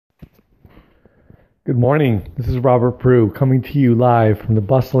Good morning. This is Robert Prue coming to you live from the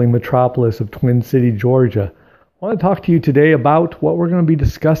bustling metropolis of Twin City, Georgia. I want to talk to you today about what we're going to be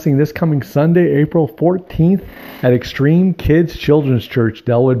discussing this coming Sunday, April 14th at Extreme Kids Children's Church,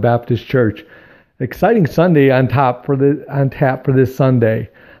 Delwood Baptist Church. Exciting Sunday on tap for this Sunday.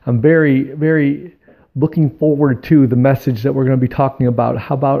 I'm very looking forward to the message that we're going to be talking about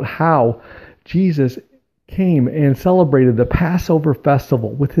how Jesus came and celebrated the Passover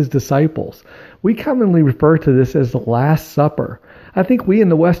festival with his disciples. We commonly refer to this as the Last Supper. I think we in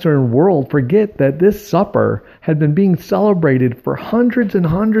the Western world forget that this supper had been being celebrated for hundreds and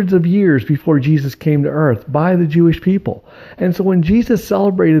hundreds of years before Jesus came to earth by the Jewish people. And so when Jesus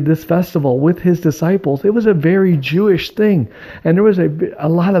celebrated this festival with his disciples, it was a very Jewish thing. And there was a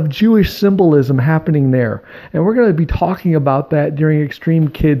lot of Jewish symbolism happening there. And we're going to be talking about that during Extreme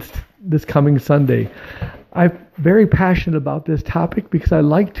Kids this coming Sunday. I'm very passionate about this topic because I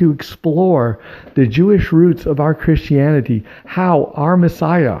like to explore the Jewish roots of our Christianity, how our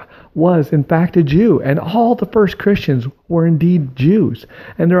Messiah was in fact a Jew, and all the first Christians were indeed Jews.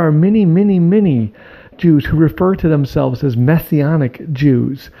 And there are many Jews who refer to themselves as Messianic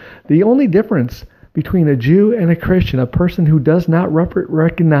Jews. The only difference between a Jew and a Christian, a person who does not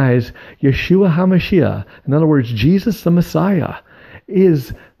recognize Yeshua HaMashiach, in other words, Jesus the Messiah,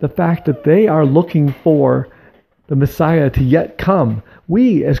 is the fact that they are looking for the Messiah to yet come.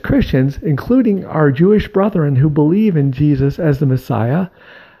 We as Christians, including our Jewish brethren who believe in Jesus as the Messiah,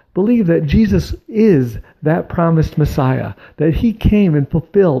 believe that Jesus is that promised Messiah, that he came and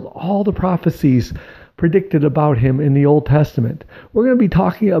fulfilled all the prophecies predicted about him in the Old Testament. We're going to be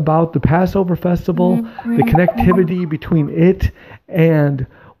talking about the Passover festival, the connectivity between it and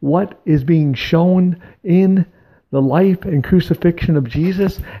what is being shown in the life and crucifixion of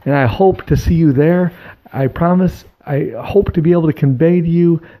Jesus, and I hope to see you there. I promise, I hope to be able to convey to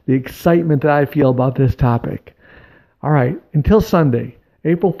you the excitement that I feel about this topic. All right, until Sunday,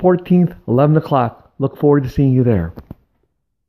 April 14th, 11 o'clock. Look forward to seeing you there.